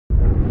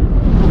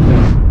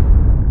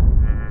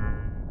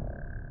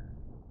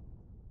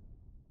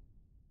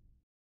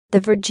The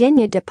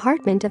Virginia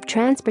Department of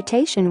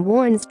Transportation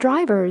warns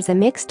drivers a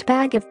mixed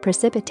bag of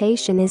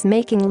precipitation is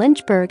making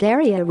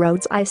Lynchburg-area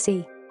roads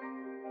icy.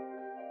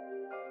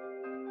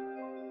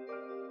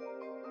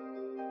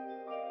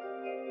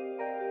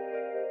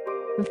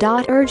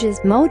 VDOT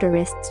urges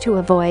motorists to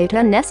avoid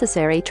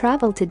unnecessary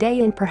travel today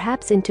and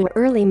perhaps into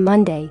early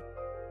Monday.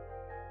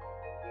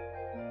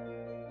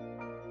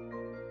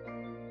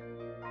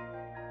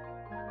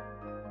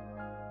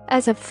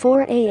 As of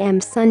 4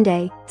 a.m.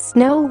 Sunday,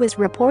 snow was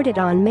reported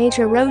on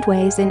major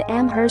roadways in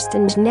Amherst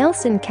and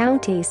Nelson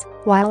counties,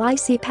 while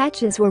icy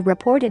patches were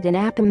reported in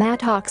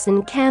Appomattox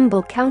and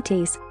Campbell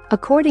counties,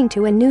 according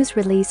to a news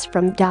release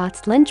from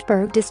VDOT's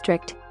Lynchburg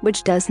District,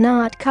 which does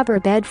not cover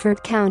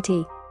Bedford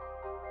County.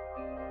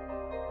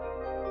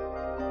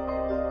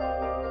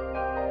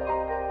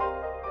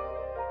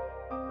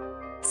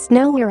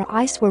 Snow or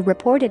ice were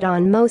reported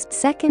on most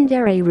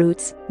secondary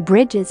routes,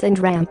 bridges and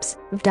ramps,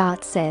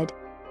 VDOT said.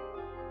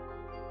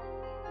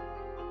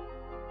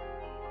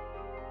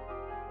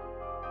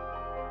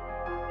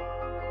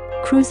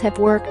 Crews have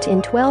worked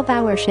in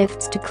 12-hour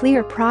shifts to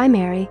clear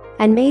primary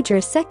and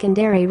major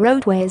secondary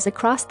roadways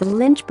across the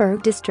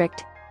Lynchburg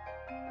District.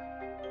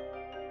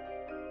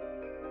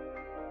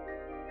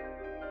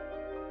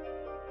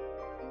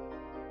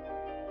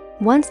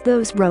 Once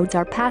those roads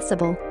are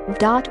passable,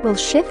 VDOT will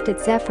shift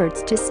its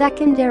efforts to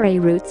secondary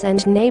routes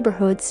and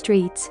neighborhood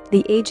streets,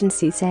 the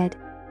agency said.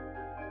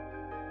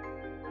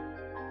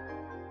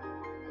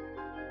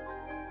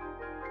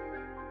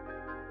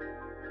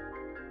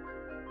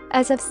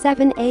 As of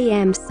 7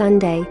 a.m.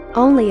 Sunday,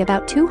 only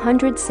about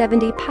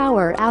 270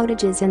 power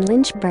outages in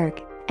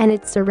Lynchburg and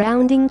its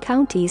surrounding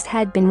counties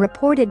had been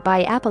reported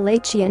by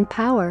Appalachian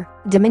Power,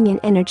 Dominion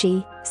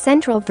Energy,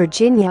 Central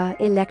Virginia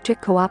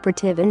Electric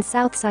Cooperative and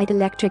Southside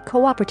Electric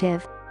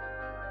Cooperative.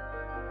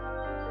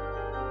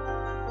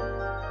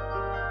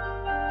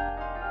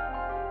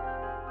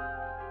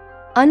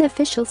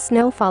 Unofficial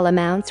snowfall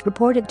amounts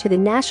reported to the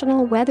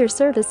National Weather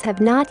Service have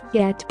not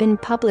yet been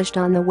published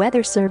on the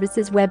Weather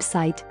Service's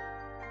website.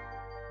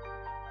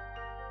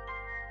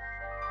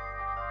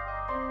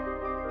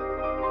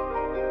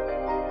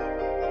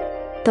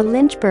 The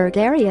Lynchburg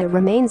area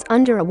remains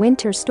under a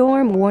winter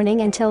storm warning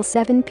until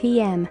 7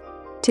 p.m.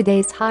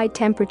 Today's high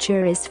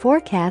temperature is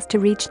forecast to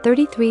reach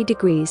 33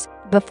 degrees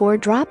before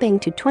dropping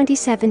to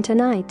 27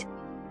 tonight.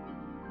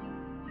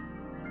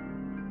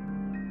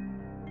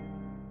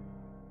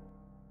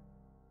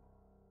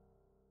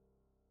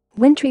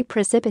 Wintry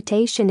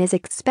precipitation is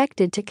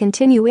expected to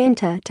continue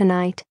into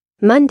tonight.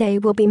 Monday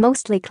will be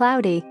mostly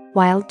cloudy,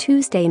 while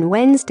Tuesday and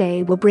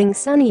Wednesday will bring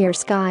sunnier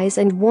skies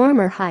and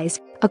warmer highs,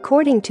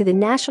 according to the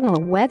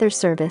National Weather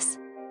Service.